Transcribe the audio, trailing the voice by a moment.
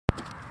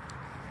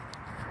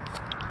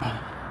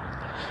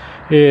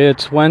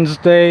It's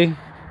Wednesday.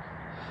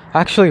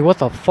 Actually, what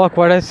the fuck?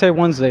 Why did I say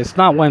Wednesday? It's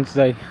not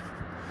Wednesday.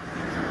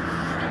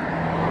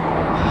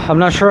 I'm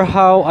not sure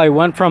how I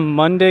went from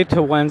Monday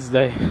to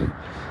Wednesday.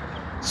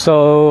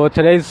 So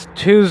today's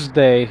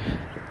Tuesday.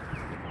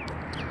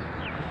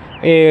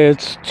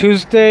 It's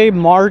Tuesday,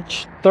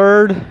 March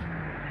 3rd,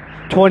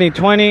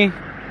 2020.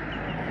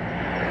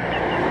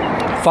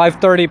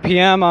 5:30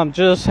 p.m. I'm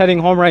just heading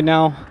home right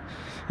now.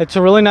 It's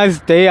a really nice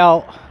day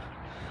out.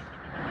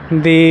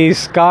 The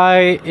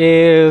sky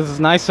is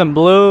nice and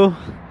blue.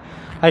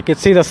 I can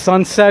see the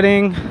sun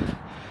setting.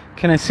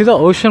 Can I see the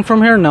ocean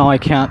from here? No, I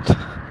can't.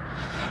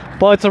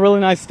 But it's a really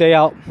nice day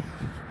out.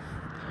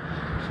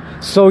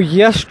 So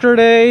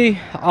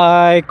yesterday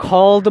I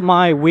called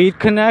my Weed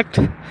Connect.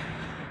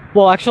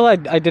 Well, actually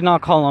I did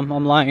not call him.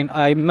 I'm lying.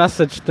 I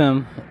messaged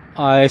them.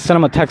 I sent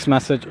him a text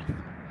message.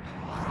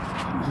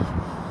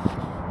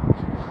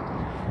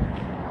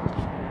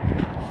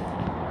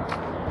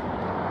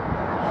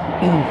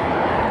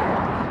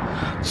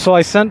 So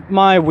I sent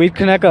my Weed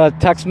Connect a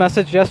text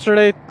message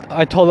yesterday.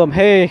 I told him,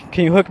 hey,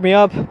 can you hook me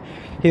up?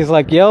 He's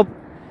like, yep.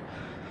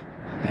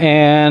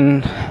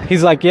 And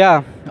he's like,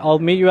 yeah, I'll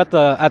meet you at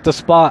the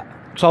spot.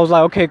 So I was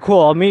like, okay,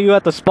 cool, I'll meet you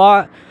at the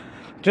spot.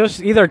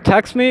 Just either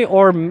text me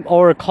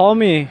or call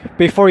me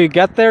before you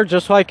get there,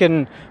 just so I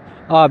can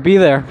be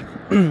there.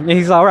 And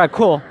he's like, all right,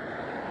 cool.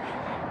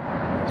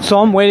 So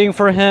I'm waiting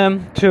for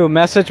him to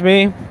message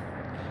me,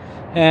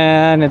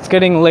 and it's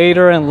getting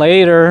later and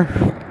later,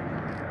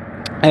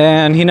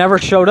 and he never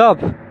showed up.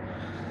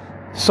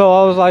 So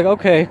I was like,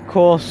 okay,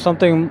 cool,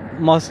 something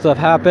must have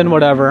happened,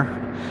 whatever.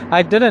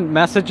 I didn't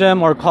message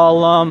him or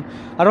call him.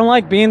 I don't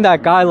like being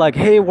that guy like,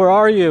 hey, where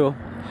are you?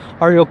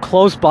 Are you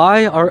close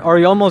by? Are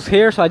you almost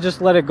here? So I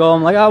just let it go.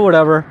 I'm like,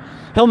 whatever.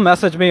 He'll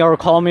message me or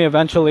call me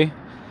eventually.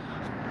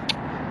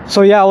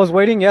 So yeah, I was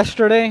waiting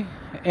yesterday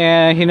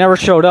and he never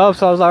showed up.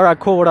 So I was like, all right,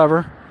 cool,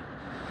 whatever.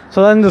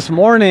 So then this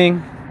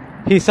morning,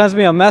 he sends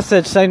me a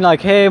message saying like,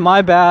 hey,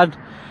 my bad.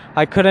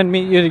 I couldn't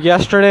meet you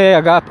yesterday.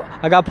 I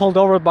got pulled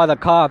over by the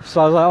cops.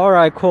 So I was like, all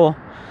right, cool.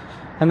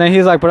 And then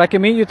he's like, but I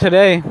can meet you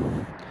today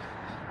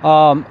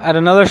at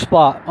another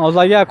spot. I was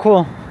like, yeah,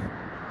 cool.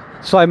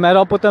 So I met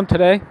up with them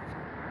today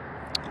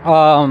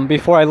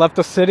before I left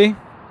the city,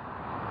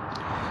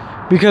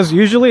 because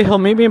usually he'll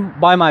meet me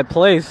by my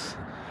place.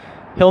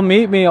 He'll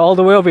meet me all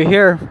the way over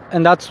here,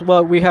 and that's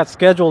what we had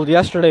scheduled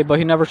yesterday, but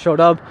he never showed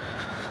up.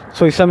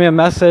 So he sent me a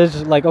message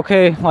like,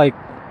 okay, like,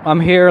 I'm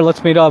here,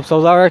 let's meet up. So I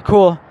was like, all right,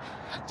 cool.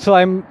 So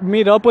I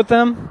meet up with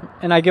him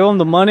and I give him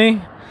the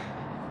money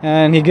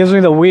and he gives me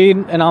the weed,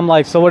 and I'm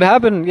like, so what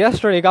happened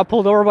yesterday? He got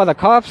pulled over by the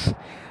cops?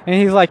 And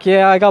he's like,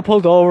 yeah, I got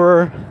pulled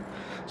over.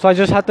 So I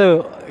just had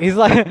to, he's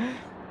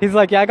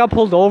like, yeah, I got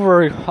pulled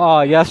over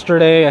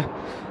yesterday.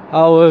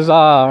 I was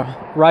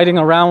riding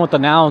around with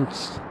an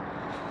ounce,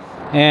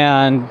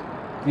 and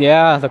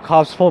yeah, the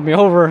cops pulled me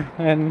over.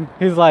 And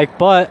he's like,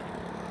 but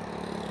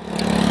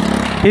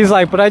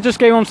I just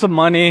gave him some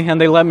money and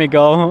they let me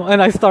go.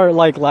 And I start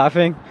like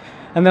laughing,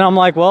 and then I'm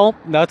like, well,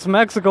 that's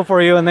Mexico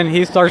for you. And then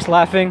he starts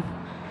laughing.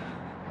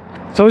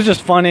 So it's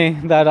just funny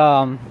that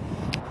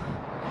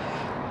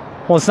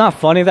well, it's not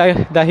funny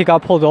that he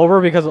got pulled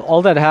over, because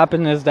all that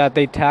happened is that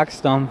they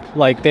taxed him.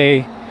 Like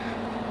they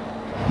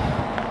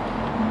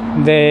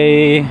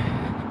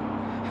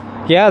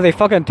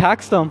fucking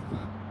taxed him,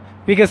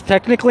 because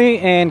technically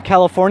in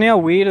California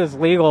weed is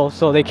legal,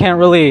 so they can't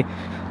really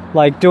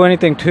like do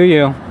anything to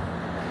you.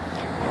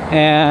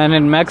 And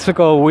in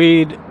Mexico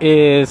weed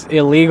is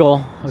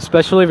illegal,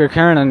 especially if you're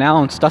carrying an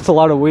ounce. That's a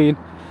lot of weed.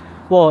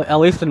 Well, at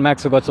least in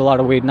Mexico it's a lot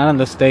of weed, not in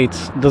the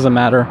States. It doesn't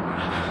matter.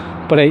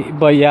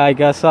 But yeah, I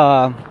guess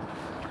and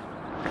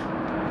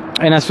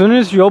as soon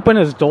as you open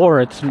his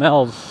door, it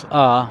smells.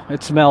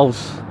 It's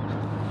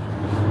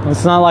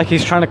not like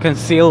he's trying to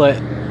conceal it.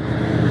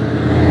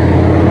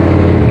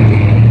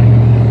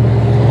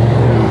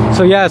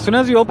 So yeah, as soon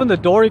as you open the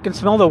door, you can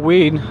smell the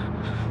weed.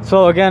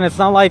 So again, it's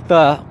not like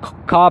the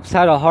cops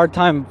had a hard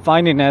time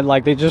finding it.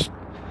 Like they just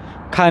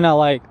kind of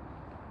like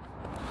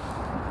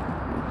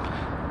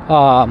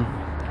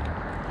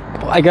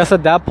I guess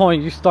at that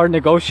point you start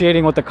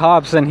negotiating with the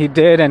cops, and he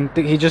did, and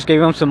he just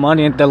gave him some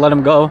money and they let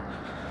him go.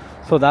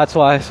 So that's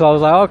why. So I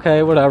was like,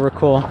 okay, whatever,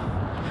 cool.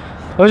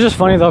 It was just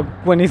funny though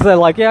when he said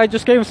like, yeah, I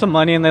just gave him some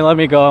money and they let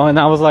me go. And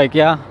I was like,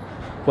 yeah,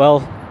 well,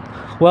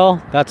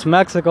 that's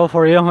Mexico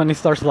for you. And he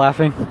starts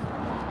laughing.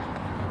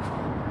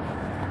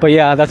 But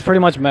yeah, that's pretty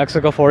much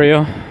Mexico for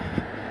you.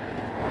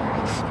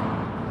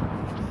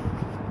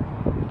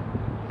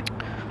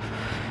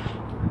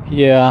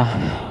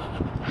 Yeah.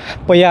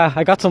 But yeah,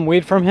 I got some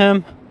weed from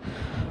him.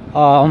 So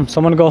I'm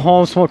gonna go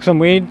home, smoke some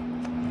weed.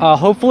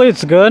 Hopefully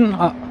it's good.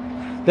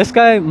 This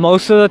guy,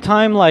 most of the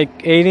time,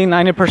 like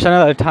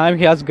 80-90% of the time,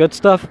 he has good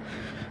stuff.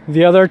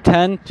 The other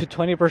 10 to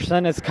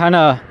 20% is kind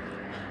of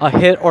a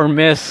hit or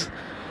miss.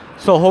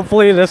 So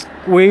hopefully this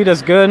weed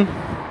is good.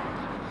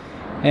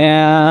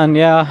 And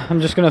yeah, I'm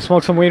just gonna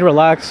smoke some weed,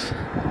 relax,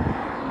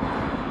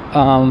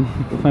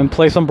 and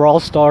play some Brawl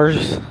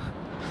Stars.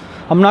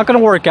 I'm not gonna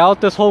work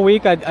out this whole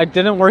week. I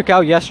didn't work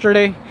out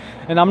yesterday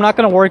and I'm not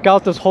gonna work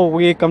out this whole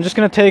week. I'm just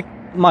gonna take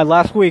my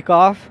last week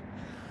off,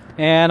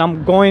 and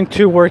I'm going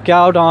to work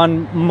out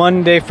on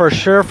Monday for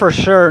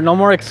sure. No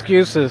more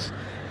excuses,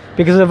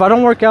 because if I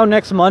don't work out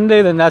next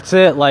Monday, then that's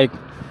it. Like,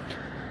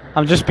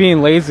 I'm just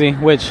being lazy,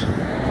 which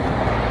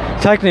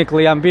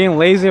technically I'm being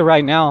lazy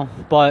right now,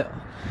 but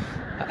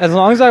as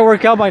long as I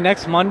work out by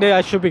next Monday,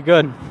 I should be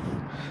good.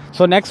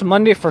 So next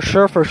Monday for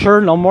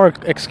sure, no more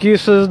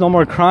excuses, no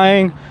more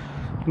crying,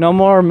 no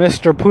more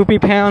Mr. Poopy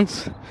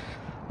Pants.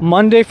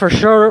 Monday for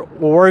sure,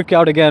 we'll work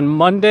out again,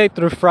 Monday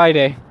through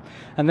Friday.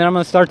 And then I'm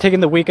going to start taking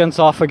the weekends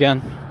off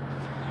again.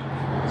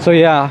 So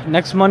yeah,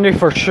 next Monday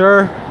for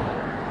sure.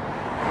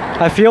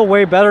 I feel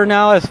way better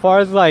now as far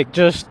as like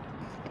just,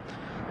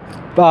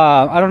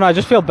 I don't know, I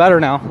just feel better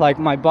now. Like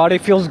my body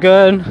feels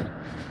good.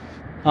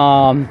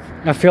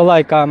 I feel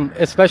like,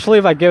 especially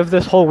if I give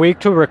this whole week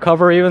to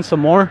recover even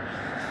some more,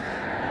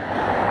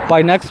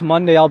 by next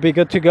Monday I'll be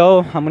good to go.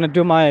 I'm gonna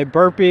do my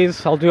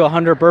burpees. I'll do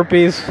 100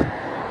 burpees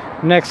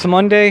next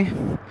Monday.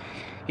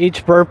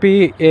 Each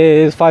burpee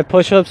is 5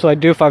 push-ups, so I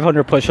do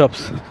 500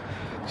 push-ups.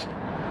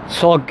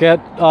 So I'll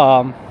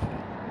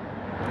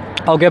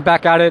get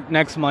back at it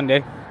next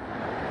Monday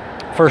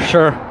for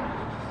sure.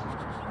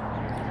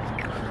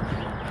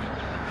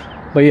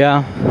 But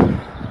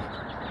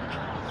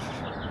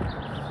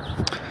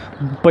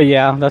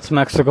yeah, that's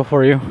Mexico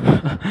for you.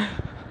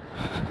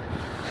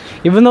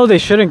 Even though they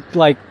shouldn't,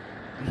 like,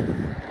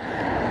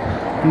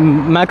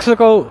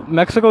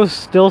 Mexico's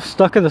still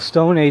stuck in the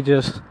Stone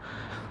Ages,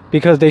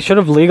 because they should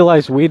have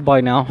legalized weed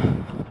by now.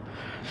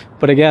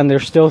 But again, they're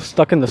still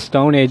stuck in the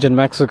Stone Age in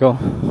Mexico.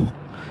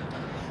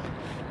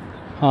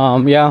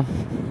 Yeah.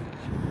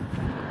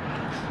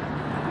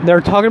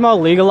 They're talking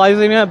about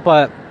legalizing it,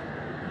 but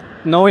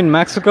knowing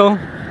Mexico,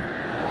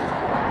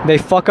 they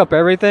fuck up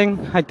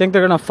everything. I think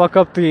they're gonna fuck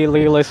up the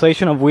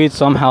legalization of weed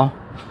somehow.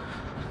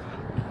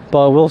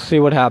 But we'll see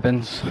what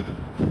happens.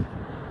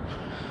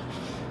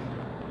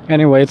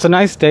 Anyway, it's a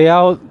nice day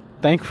out.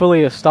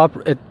 Thankfully, it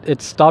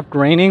stopped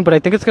raining, but I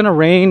think it's gonna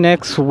rain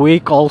next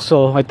week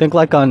also. I think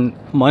like on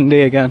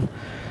Monday again.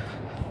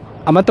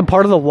 I'm at the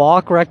part of the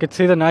walk where I could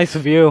see the nice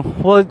view.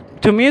 Well,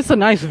 to me, it's a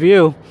nice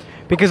view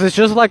because it's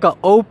just like an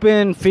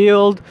open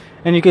field,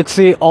 and you could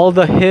see all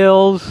the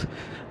hills,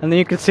 and then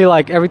you can see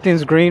like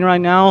everything's green right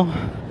now,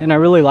 and I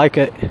really like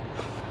it. I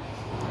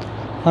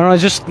don't know, I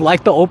just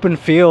like the open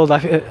field.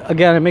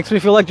 Again, it makes me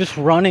feel like just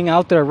running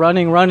out there,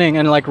 running,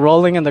 and like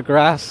rolling in the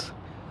grass.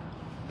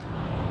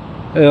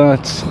 I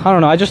don't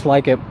know, I just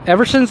like it.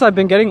 Ever since I've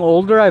been getting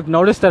older, I've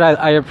noticed that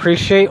I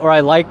appreciate, or I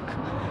like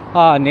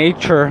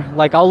nature.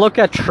 Like, I'll look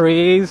at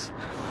trees,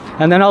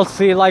 and then I'll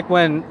see like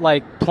when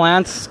like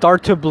plants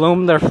start to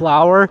bloom their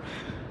flower,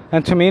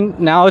 and to me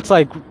now it's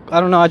like, I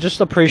don't know, I just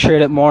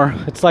appreciate it more.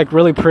 It's like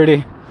really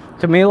pretty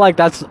to me. Like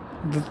that's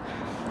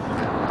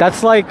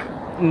like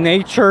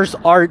nature's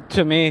art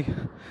to me.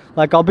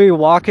 Like, I'll be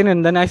walking,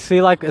 and then I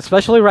see, like,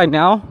 especially right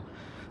now,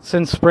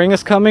 since spring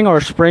is coming,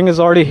 or spring is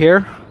already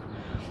here,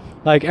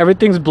 like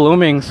everything's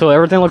blooming, so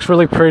everything looks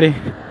really pretty.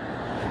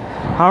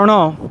 I don't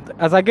know,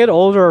 as I get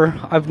older,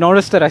 I've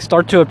noticed that I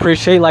start to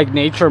appreciate like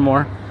nature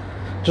more.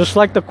 Just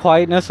like the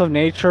quietness of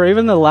nature,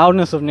 even the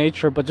loudness of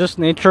nature, but just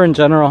nature in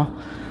general.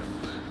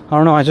 I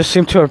don't know, I just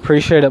seem to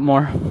appreciate it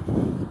more.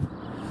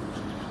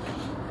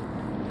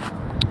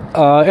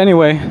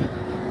 Anyway,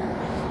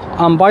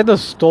 I'm by the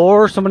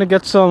store, so I'm gonna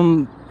get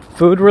some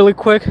food really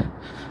quick,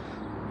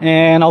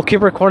 and I'll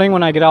keep recording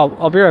when I get out.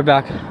 I'll be right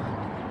back.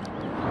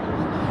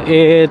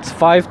 It's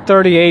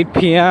 5:38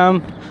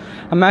 p.m.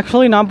 I'm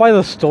actually not by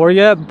the store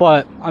yet,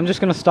 but I'm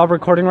just gonna stop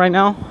recording right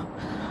now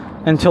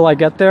until I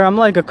get there. I'm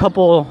like a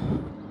couple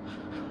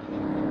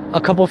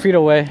feet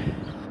away,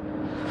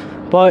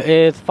 but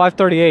it's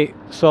 5:38,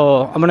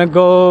 so I'm gonna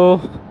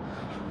go.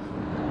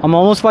 I'm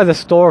almost by the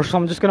store, so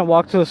I'm just gonna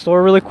walk to the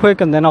store really quick,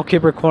 and then I'll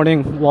keep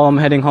recording while I'm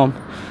heading home.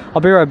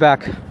 I'll be right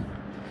back.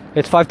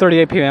 It's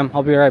 5:38 p.m.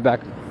 I'll be right back.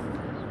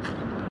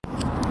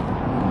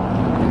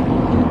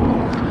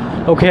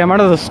 Okay, I'm out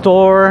of the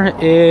store.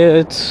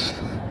 It's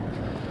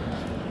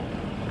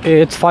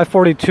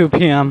 5:42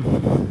 p.m.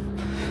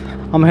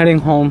 I'm heading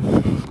home.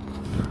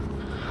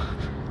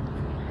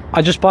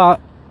 I just bought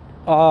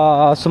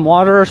some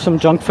water, some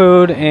junk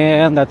food,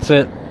 and that's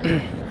it.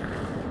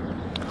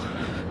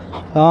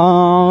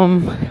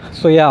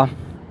 So yeah.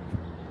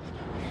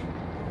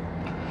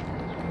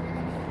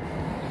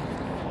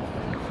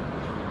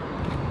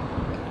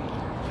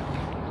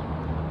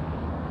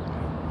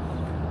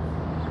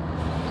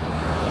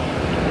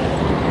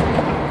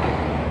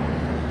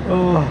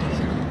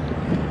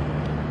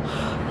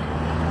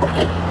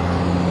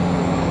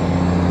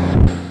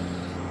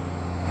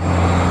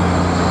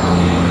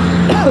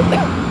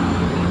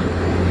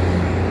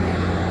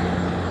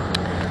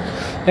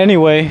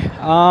 Anyway,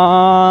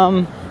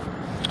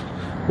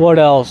 what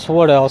else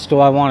do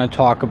I want to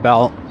talk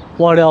about?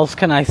 What else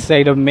can I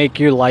say to make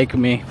you like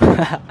me?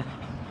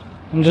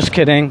 I'm just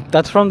kidding.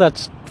 That's from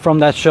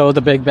that show,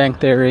 The Big Bang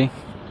Theory.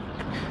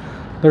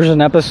 There's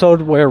an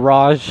episode where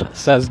Raj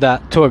says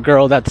that to a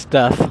girl that's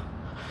deaf.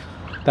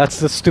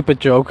 That's the stupid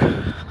joke.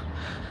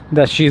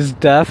 that she's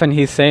deaf and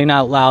he's saying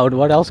out loud.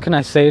 What else can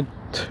I say?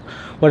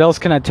 What else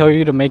can I tell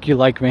you to make you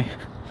like me?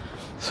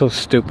 So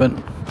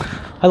stupid.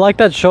 I like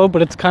that show,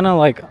 but it's kind of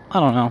like, I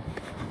don't know.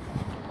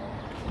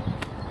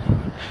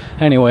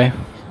 Anyway.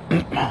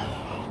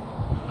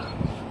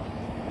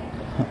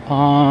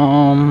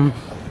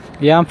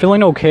 Yeah, I'm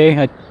feeling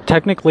okay. I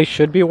technically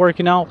should be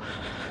working out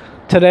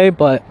today,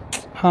 but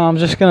I'm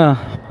just going to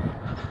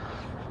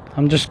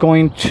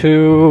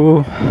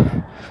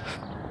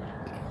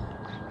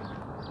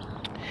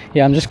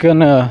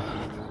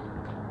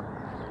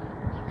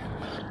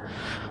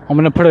I'm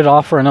gonna put it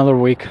off for another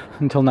week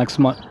until next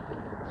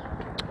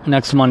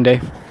Monday.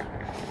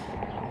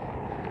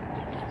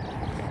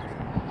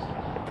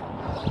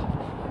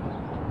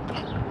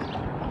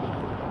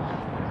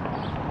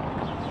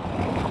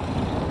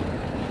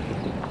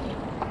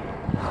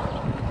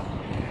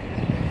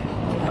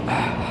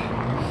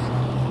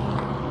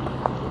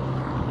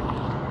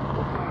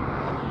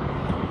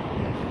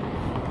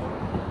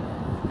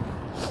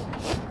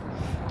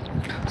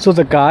 So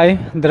the guy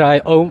that I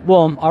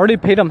already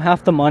paid him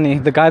half the money.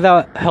 The guy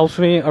that helps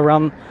me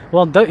around,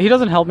 he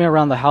doesn't help me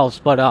around the house,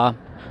 but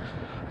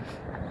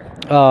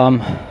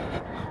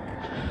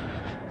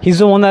he's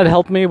the one that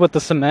helped me with the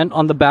cement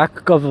on the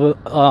back of the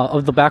I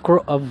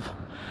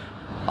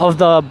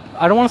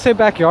don't want to say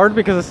backyard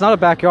because it's not a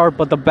backyard,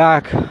 but the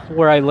back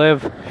where I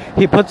live.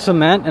 He put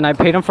cement and I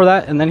paid him for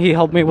that, and then he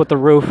helped me with the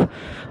roof. I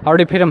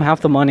already paid him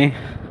half the money.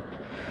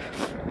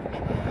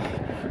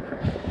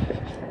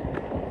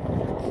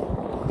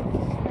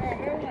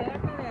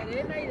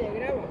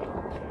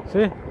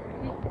 Sí,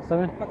 está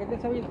bien.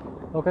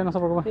 Ok, no se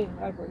preocupe.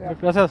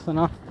 Gracias,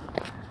 no.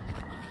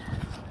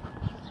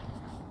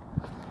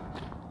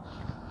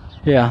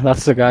 Yeah,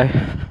 that's the guy.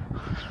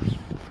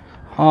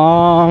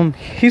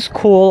 He's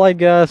cool, I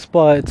guess,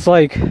 but it's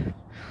like,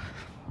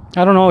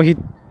 I don't know, he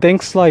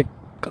thinks like,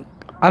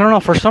 I don't know,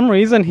 for some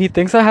reason he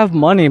thinks I have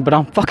money, but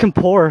I'm fucking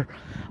poor.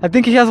 I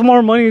think he has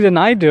more money than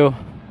I do.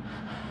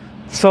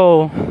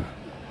 So,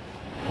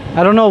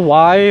 I don't know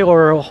why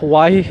or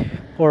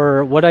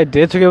what I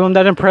did to give him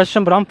that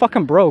impression, but I'm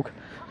fucking broke.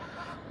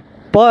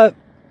 But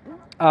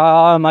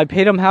I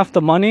paid him half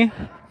the money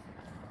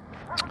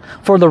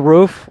for the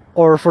roof,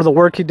 or for the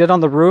work he did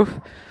on the roof,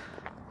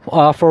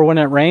 for when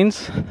it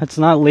rains. It's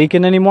not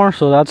leaking anymore,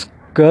 so that's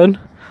good.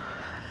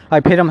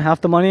 I paid him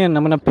half the money, and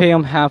I'm gonna pay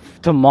him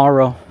half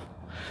tomorrow,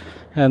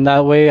 and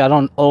that way I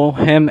don't owe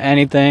him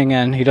anything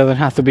and he doesn't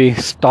have to be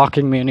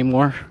stalking me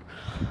anymore.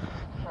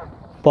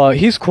 But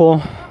he's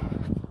cool.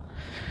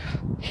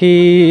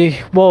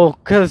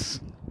 Because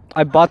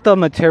I bought the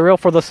material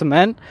for the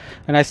cement,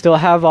 and I still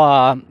have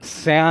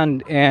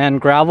sand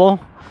and gravel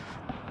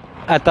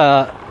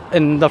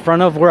in the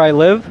front of where I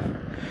live.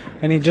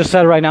 And he just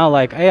said right now,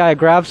 like, hey, I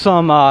grabbed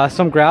some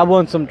gravel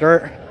and some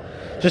dirt,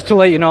 just to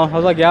let you know. I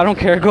was like, yeah, I don't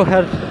care, go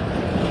ahead.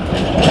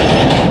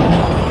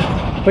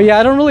 But yeah,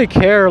 I don't really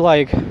care,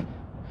 like,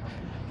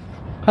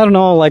 I don't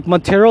know, like,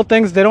 material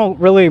things, they don't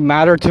really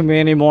matter to me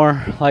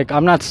anymore. Like,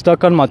 I'm not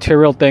stuck on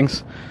material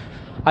things.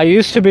 I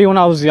used to be when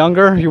I was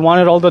younger. You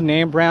wanted all the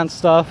name brand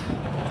stuff.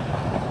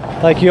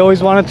 Like, you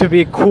always wanted to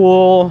be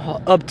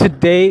cool, up to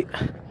date.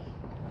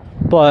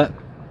 But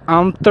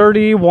I'm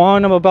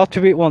 31. I'm about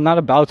to be, well, not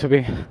about to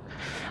be.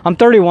 I'm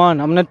 31.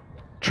 I'm going to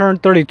turn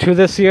 32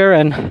 this year.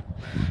 And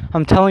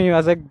I'm telling you,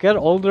 as I get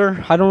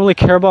older, I don't really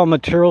care about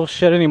material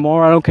shit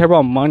anymore. I don't care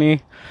about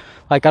money.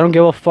 Like, I don't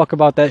give a fuck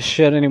about that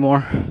shit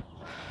anymore.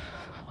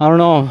 I don't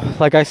know.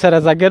 Like I said,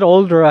 as I get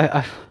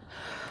older,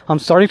 I'm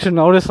starting to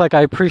notice, like,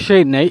 I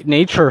appreciate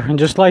nature and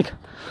just, like,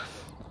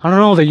 I don't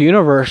know, the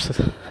universe.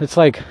 It's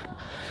like,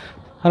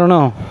 I don't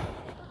know.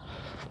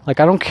 Like,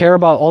 I don't care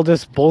about all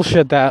this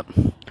bullshit that,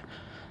 and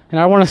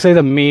I don't want to say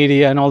the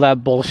media and all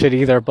that bullshit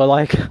either, but,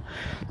 like,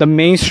 the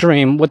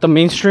mainstream, what the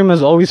mainstream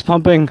is always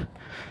pumping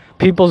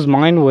people's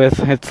mind with.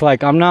 It's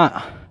like, I'm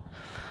not,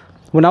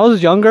 when I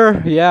was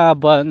younger, yeah,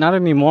 but not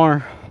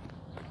anymore.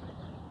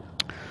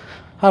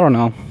 I don't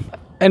know.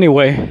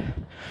 Anyway,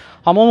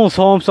 I'm almost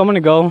home, so I'm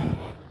gonna go.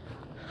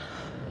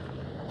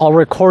 I'll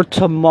record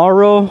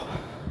tomorrow.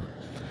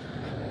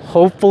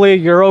 Hopefully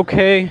you're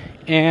okay,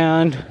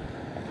 and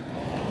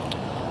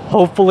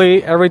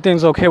hopefully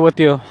everything's okay with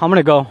you. I'm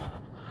gonna go.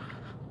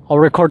 I'll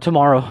record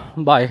tomorrow.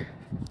 Bye.